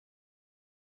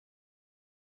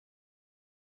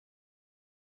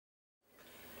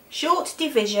Short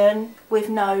division with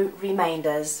no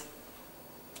remainders.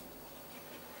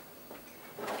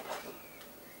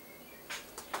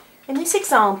 In this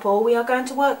example we are going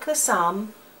to work the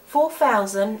sum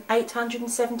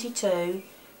 4,872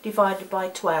 divided by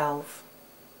 12.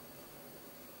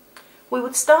 We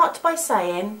would start by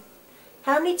saying,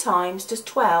 how many times does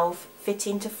 12 fit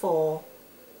into 4?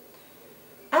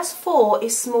 As 4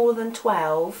 is smaller than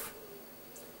 12,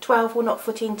 12 will not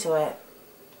fit into it.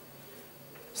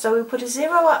 So we'll put a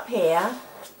 0 up here,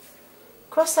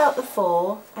 cross out the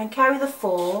 4 and carry the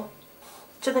 4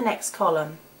 to the next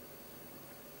column.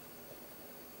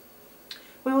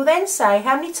 We will then say,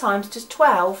 how many times does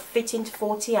 12 fit into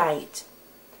 48?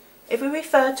 If we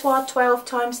refer to our 12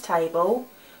 times table,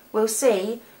 we'll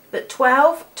see that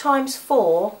 12 times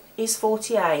 4 is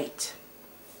 48.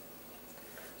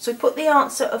 So we put the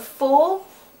answer of 4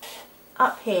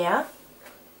 up here,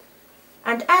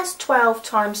 and as 12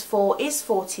 times 4 is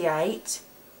 48,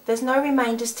 there's no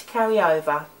remainders to carry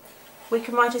over. We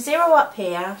can write a 0 up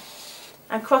here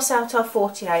and cross out our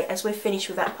 48 as we're finished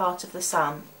with that part of the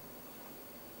sum.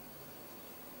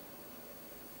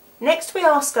 Next we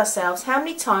ask ourselves, how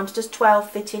many times does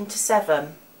 12 fit into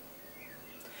 7?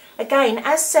 Again,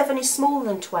 as 7 is smaller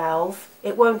than 12,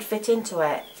 it won't fit into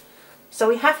it. So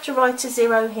we have to write a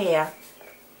 0 here.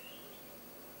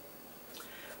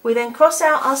 We then cross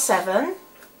out our 7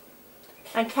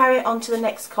 and carry it on to the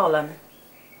next column.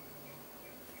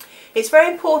 It's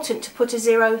very important to put a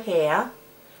 0 here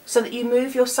so that you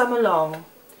move your sum along.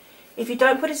 If you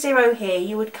don't put a 0 here,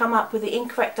 you would come up with the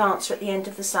incorrect answer at the end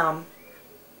of the sum.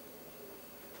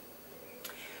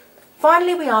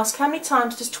 Finally we ask, how many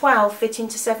times does 12 fit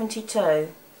into 72?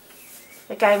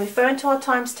 Again, referring to our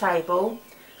times table,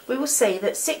 we will see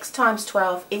that 6 times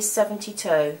 12 is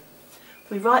 72.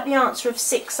 We write the answer of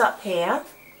 6 up here,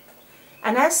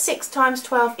 and as 6 times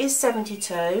 12 is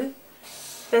 72,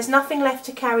 there's nothing left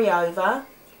to carry over,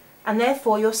 and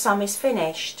therefore your sum is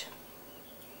finished.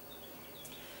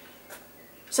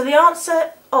 So the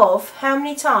answer of how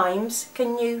many times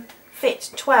can you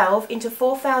fit 12 into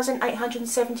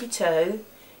 4,872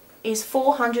 is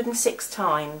 406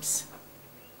 times.